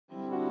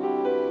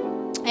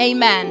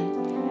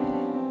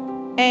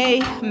Amen.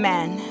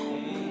 Amen.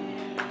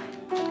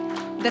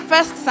 The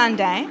first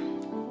Sunday,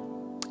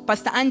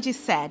 Pastor Angie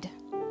said,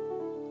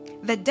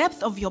 the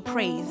depth of your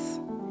praise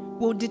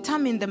will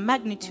determine the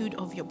magnitude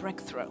of your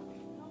breakthrough.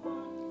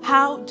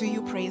 How do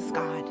you praise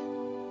God?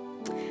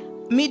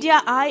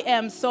 Media, I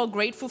am so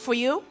grateful for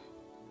you.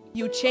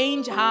 You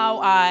change how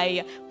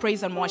I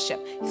praise and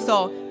worship.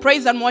 So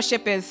praise and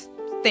worship is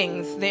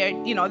things. There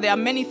are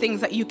many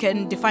things that you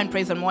can define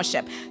praise and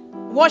worship.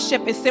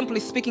 Worship is simply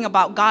speaking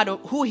about God,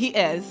 who He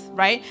is,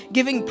 right?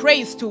 Giving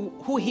praise to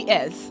who He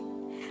is.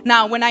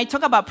 Now, when I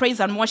talk about praise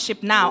and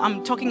worship now,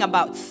 I'm talking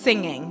about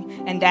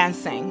singing and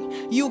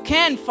dancing. You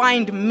can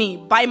find me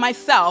by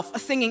myself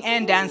singing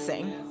and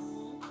dancing.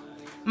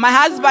 My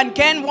husband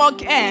can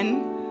walk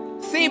in,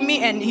 see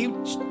me, and he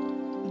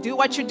do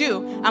what you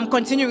do. I'm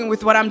continuing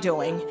with what I'm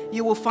doing.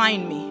 You will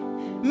find me.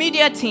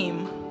 Media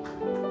team,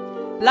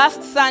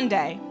 last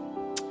Sunday,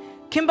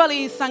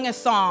 Kimberly sang a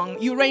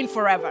song, You Reign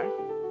Forever.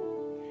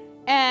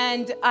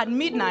 And at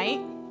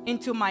midnight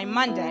into my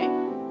Monday,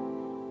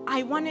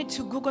 I wanted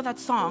to Google that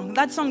song.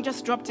 That song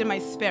just dropped in my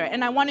spirit,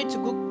 and I wanted to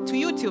go to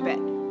YouTube it.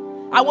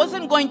 I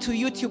wasn't going to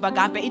YouTube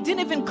Agape. It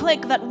didn't even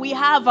click that we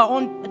have our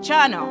own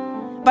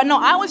channel. But no,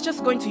 I was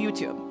just going to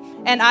YouTube.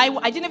 And I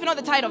didn't even know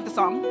the title of the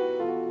song.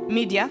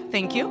 Media,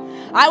 thank you.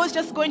 I was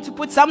just going to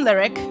put some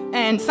lyric,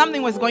 and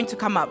something was going to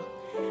come up.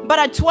 But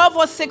at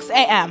 12:06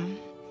 a.m.,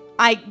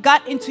 I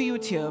got into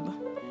YouTube,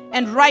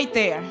 and right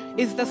there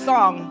is the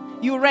song,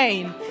 You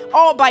Reign,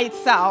 all by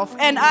itself.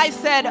 And I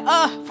said,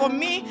 for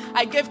me,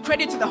 I gave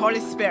credit to the Holy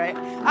Spirit.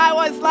 I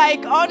was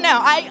like, oh no,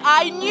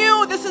 I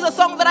knew this is a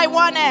song that I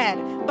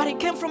wanted, but it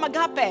came from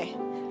Agape.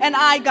 And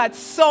I got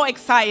so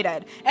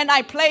excited. And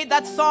I played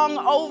that song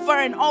over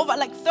and over,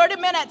 like 30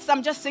 minutes,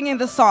 I'm just singing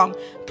the song.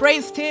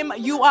 Praise Him,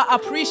 you are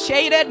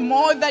appreciated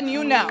more than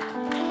you know.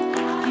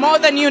 More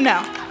than you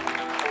know.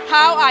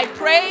 How I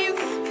praise,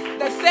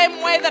 the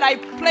same way that I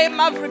play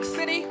Maverick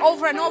City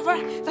over and over,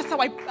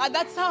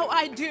 that's how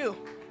I do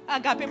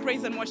Agape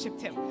praise and worship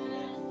Him.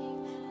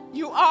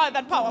 You are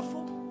that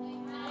powerful.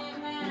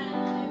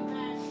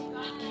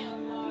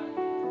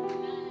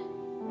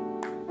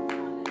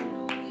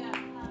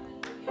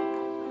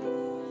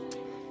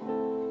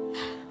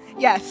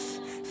 Yes.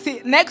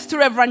 See, next to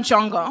Reverend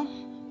Chongo,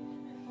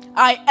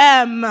 I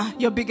am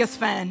your biggest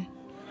fan.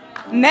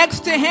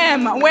 Next to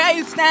him, where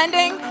he's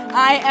standing,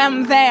 I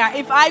am there.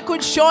 If I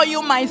could show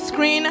you my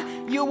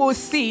screen, you will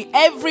see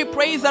every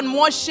praise and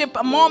worship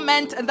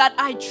moment that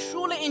I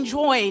truly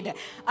enjoyed.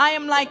 I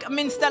am like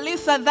Minister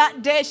Lisa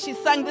that day. She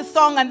sang this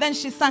song and then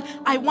she sang,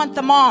 I want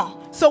them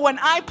all. So when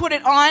I put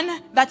it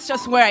on, that's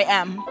just where I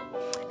am.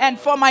 And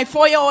for my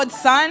 4-year-old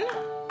son,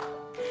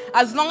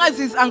 as long as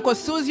his Uncle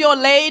Suzio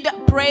laid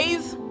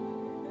praise,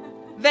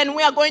 then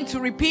we are going to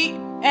repeat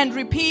and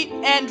repeat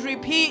and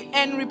repeat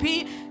and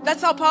repeat.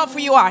 That's how powerful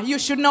you are. You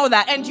should know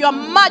that. And you are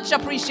much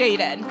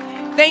appreciated.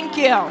 Thank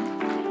you.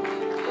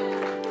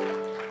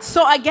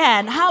 So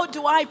again, how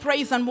do I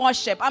praise and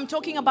worship? I'm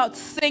talking about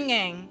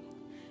singing.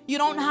 You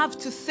don't have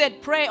to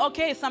sit, pray.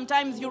 Okay,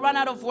 sometimes you run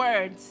out of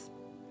words.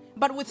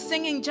 But with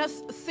singing,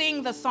 just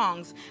sing the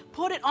songs.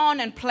 Put it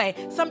on and play.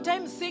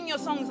 Sometimes sing your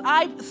songs.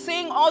 I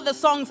sing all the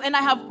songs and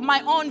I have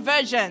my own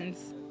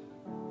versions.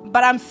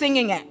 But I'm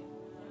singing it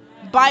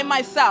by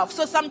myself.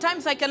 So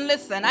sometimes I can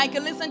listen. I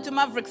can listen to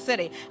Maverick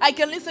City. I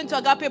can listen to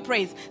Agape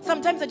Praise.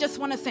 Sometimes I just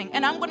want to sing.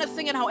 And I'm going to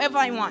sing it however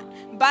I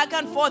want. Back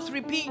and forth,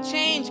 repeat,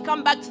 change,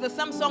 come back to the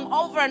same song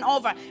over and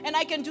over. And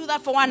I can do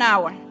that for 1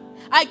 hour.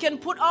 I can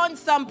put on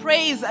some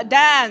praise,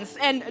 dance,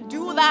 and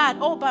do that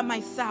all by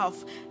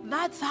myself.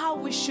 That's how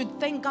we should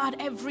thank God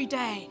every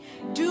day.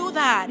 Do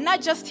that.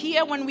 Not just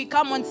here when we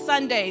come on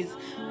Sundays.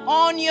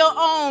 On your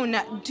own.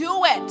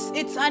 Do it.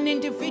 It's an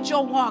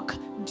individual walk.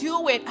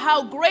 Do it.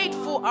 How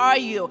grateful are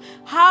you?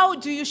 How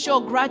do you show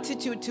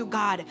gratitude to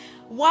God?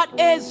 What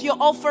is your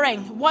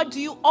offering? What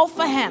do you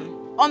offer Him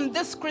on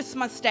this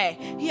Christmas day?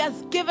 He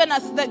has given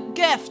us the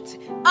gift,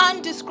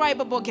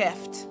 undescribable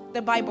gift,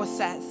 the Bible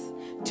says.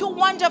 Too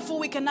wonderful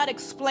we cannot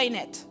explain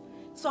it.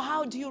 So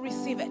how do you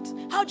receive it?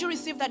 How do you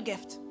receive that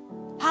gift?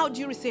 How do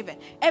you receive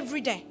it?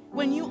 Every day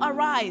when you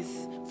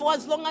arise, for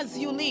as long as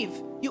you live,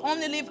 you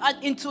only live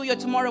into your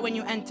tomorrow when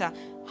you enter.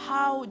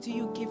 How do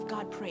you give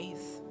God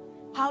praise?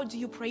 How do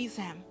you praise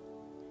Him?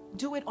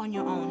 Do it on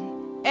your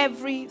own.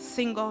 Every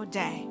single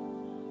day.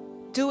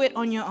 Do it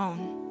on your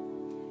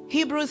own.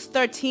 Hebrews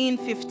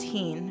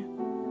 13:15.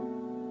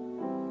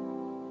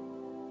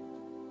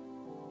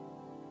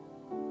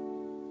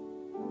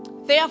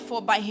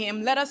 Therefore, by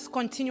Him, let us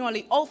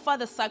continually offer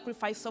the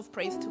sacrifice of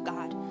praise to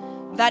God.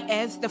 That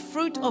is the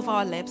fruit of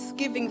our lips,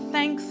 giving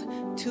thanks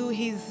to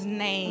His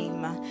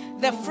name.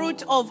 The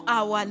fruit of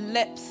our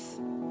lips.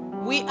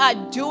 We are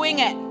doing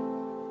it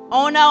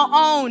on our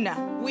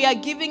own. We are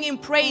giving Him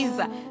praise.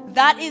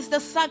 That is the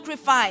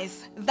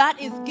sacrifice. That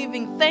is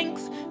giving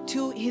thanks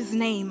to His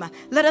name.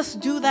 Let us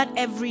do that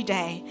every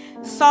day.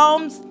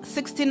 Psalms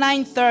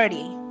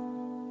 69:30.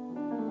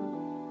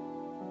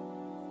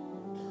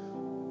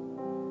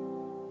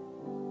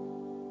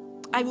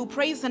 I will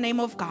praise the name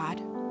of God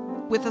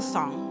with a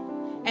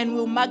song, and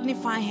we'll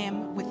magnify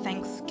him with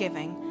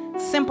thanksgiving.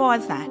 Simple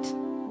as that.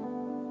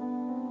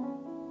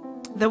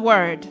 The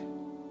word.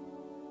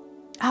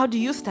 How do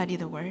you study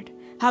the word?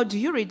 How do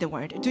you read the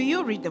word? Do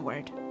you read the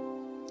word?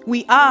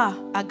 We are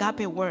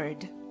agape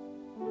word.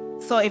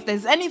 So if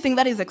there's anything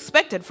that is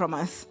expected from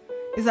us,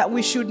 is that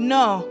we should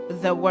know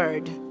the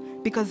word,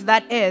 because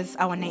that is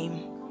our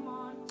name.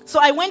 So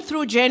I went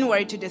through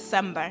January to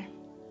December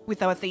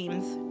with our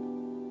themes.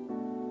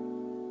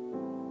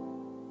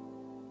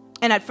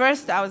 And at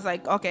first I was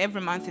like, okay,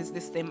 every month is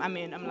this theme. I'm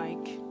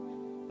like,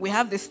 we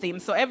have this theme.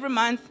 So every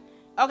month,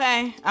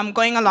 okay, I'm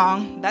going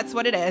along. That's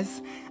what it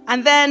is.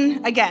 And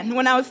then again,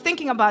 when I was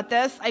thinking about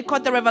this, I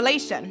caught the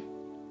revelation.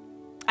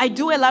 I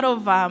do a lot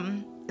of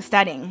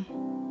studying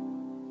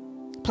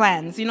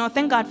plans.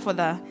 Thank God for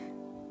the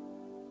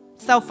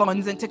cell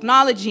phones and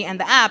technology and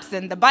the apps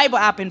and the Bible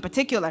app in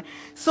particular.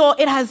 So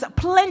it has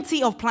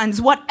plenty of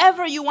plans.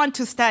 Whatever you want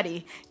to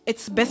study,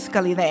 it's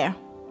basically there.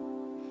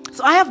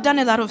 So I have done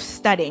a lot of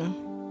studying.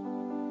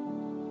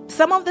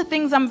 Some of the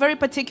things I'm very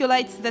particular,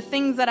 it's the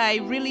things that I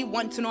really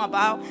want to know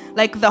about.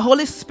 Like the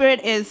Holy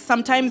Spirit is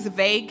sometimes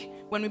vague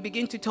when we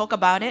begin to talk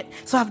about it.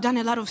 So I've done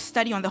a lot of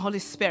study on the Holy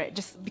Spirit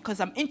just because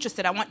I'm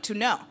interested. I want to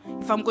know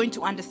if I'm going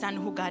to understand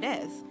who God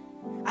is.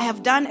 I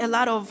have done a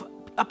lot of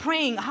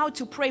praying, how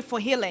to pray for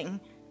healing.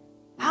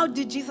 How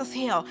did Jesus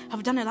heal?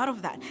 I've done a lot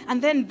of that.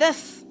 And then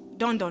this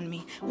dawned on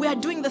me. We are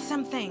doing the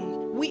same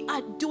thing. We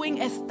are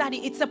doing a study.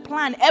 It's a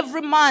plan.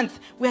 Every month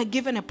we are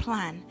given a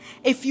plan.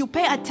 If you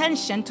pay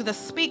attention to the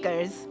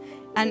speakers,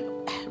 and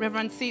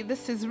Reverend C,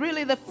 this is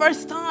really the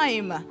first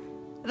time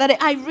that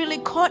I really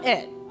caught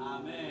it.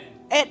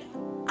 Amen.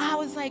 I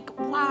was like,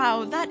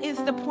 wow, that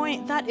is the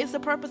point. That is the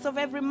purpose of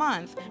every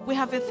month. We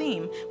have a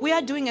theme. We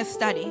are doing a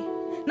study.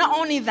 Not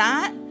only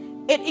that,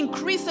 it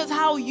increases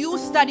how you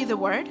study the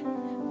word,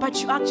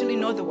 but you actually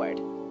know the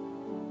word.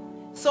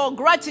 So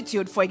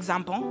gratitude, for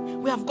example,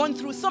 we have gone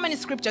through so many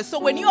scriptures. So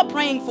when you are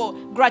praying for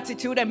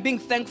gratitude and being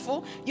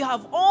thankful, you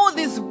have all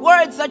these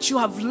words that you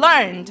have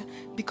learned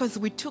because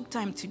we took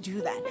time to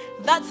do that.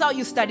 That's how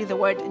you study the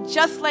word.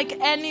 Just like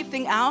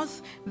anything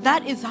else,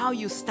 that is how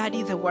you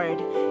study the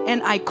word.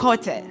 And I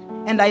caught it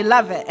and I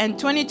love it. And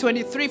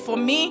 2023 for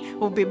me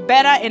will be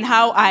better in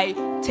how I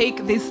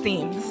take these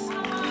themes.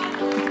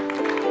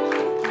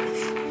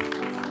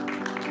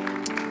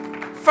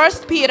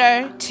 1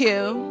 Peter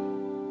 2,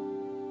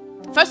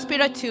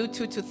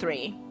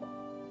 2:3.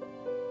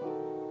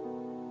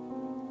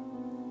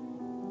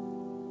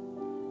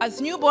 As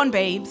newborn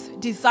babes,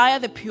 desire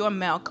the pure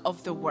milk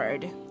of the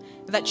word,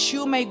 that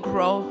you may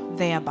grow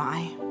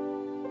thereby.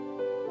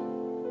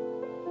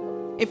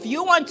 If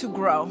you want to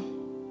grow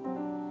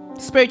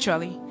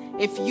spiritually,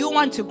 if you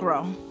want to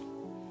grow,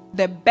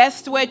 the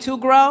best way to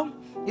grow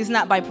is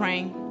not by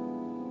praying.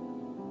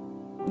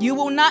 You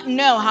will not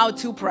know how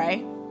to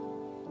pray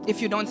if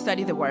you don't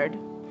study the word.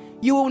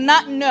 You will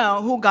not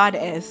know who God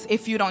is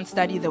if you don't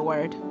study the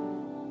word.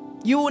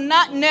 You will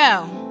not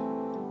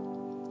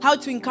know how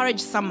to encourage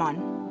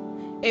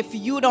someone if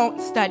you don't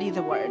study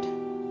the word.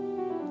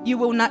 You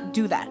will not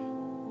do that.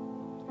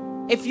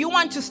 If you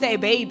want to stay a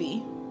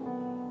baby,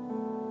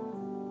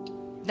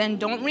 then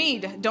don't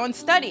read, don't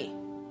study.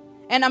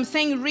 And I'm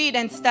saying read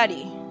and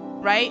study,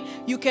 right?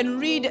 You can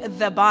read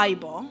the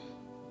Bible.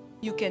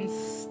 You can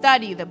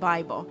study the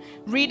Bible.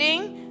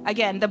 Reading,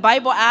 again, the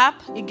Bible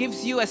app, it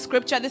gives you a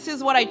scripture. This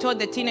is what I taught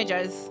the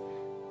teenagers,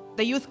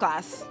 the youth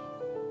class,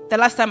 the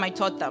last time I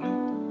taught them.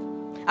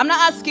 I'm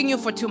not asking you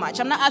for too much.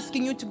 I'm not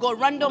asking you to go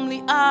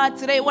randomly,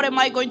 today what am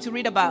I going to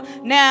read about?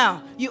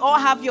 Now, you all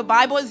have your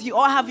Bibles, you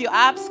all have your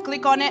apps,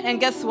 click on it, and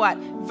guess what?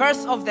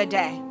 Verse of the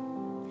day.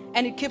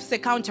 And it keeps a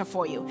counter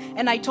for you.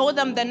 And I told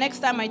them the next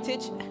time I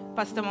teach,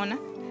 Pastor Mona,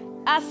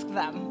 ask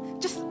them.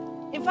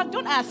 In fact,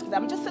 don't ask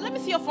them. Just say, let me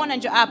see your phone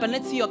and your app and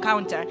let's see your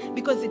counter.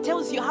 Because it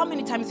tells you how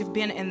many times you've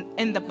been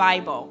in the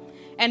Bible.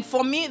 And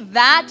for me,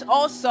 that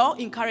also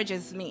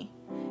encourages me.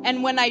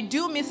 And when I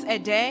do miss a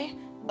day,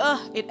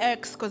 it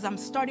irks because I'm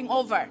starting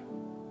over.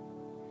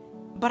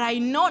 But I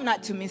know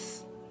not to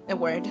miss a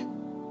word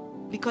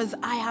because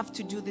I have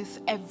to do this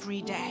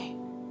every day.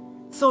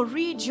 So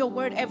read your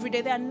word every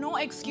day. There are no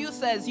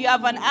excuses. You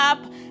have an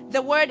app.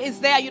 The word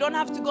is there. You don't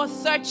have to go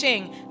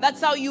searching. That's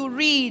how you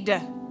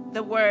read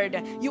the word.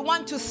 You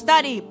want to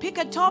study, pick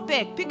a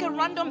topic, pick a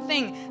random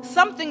thing.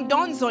 Something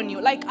dawns on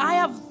you. Like I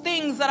have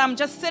things that I'm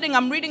just sitting,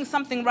 I'm reading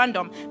something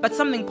random, but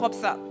something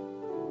pops up.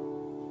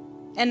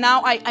 And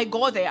now I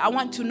go there. I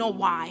want to know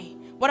why.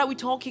 What are we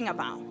talking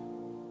about?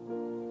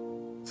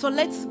 So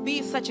let's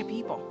be such a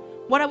people.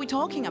 What are we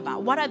talking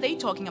about? What are they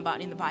talking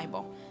about in the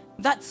Bible?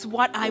 That's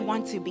what I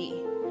want to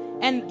be.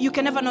 And you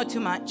can never know too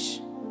much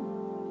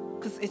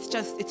because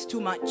it's too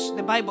much.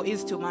 The Bible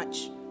is too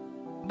much.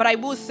 But I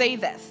will say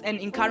this and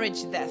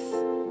encourage this.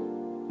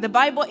 The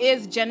Bible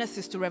is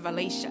Genesis to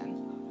Revelation.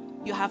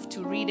 You have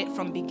to read it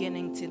from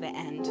beginning to the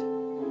end.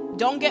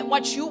 Don't get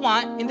what you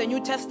want in the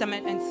New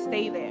Testament and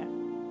stay there.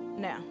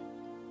 No.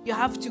 You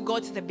have to go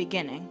to the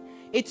beginning.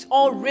 It's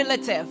all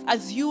relative.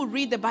 As you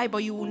read the Bible,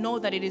 you will know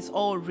that it is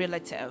all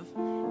relative.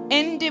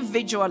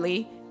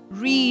 Individually,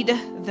 Read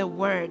the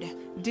word.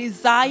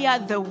 Desire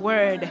the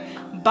word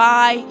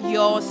by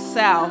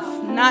yourself,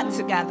 not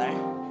together.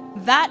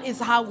 That is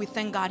how we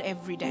thank God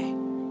every day.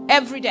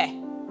 Every day.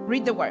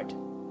 Read the word.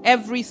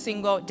 Every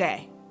single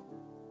day.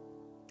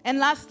 And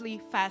lastly,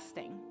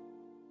 fasting.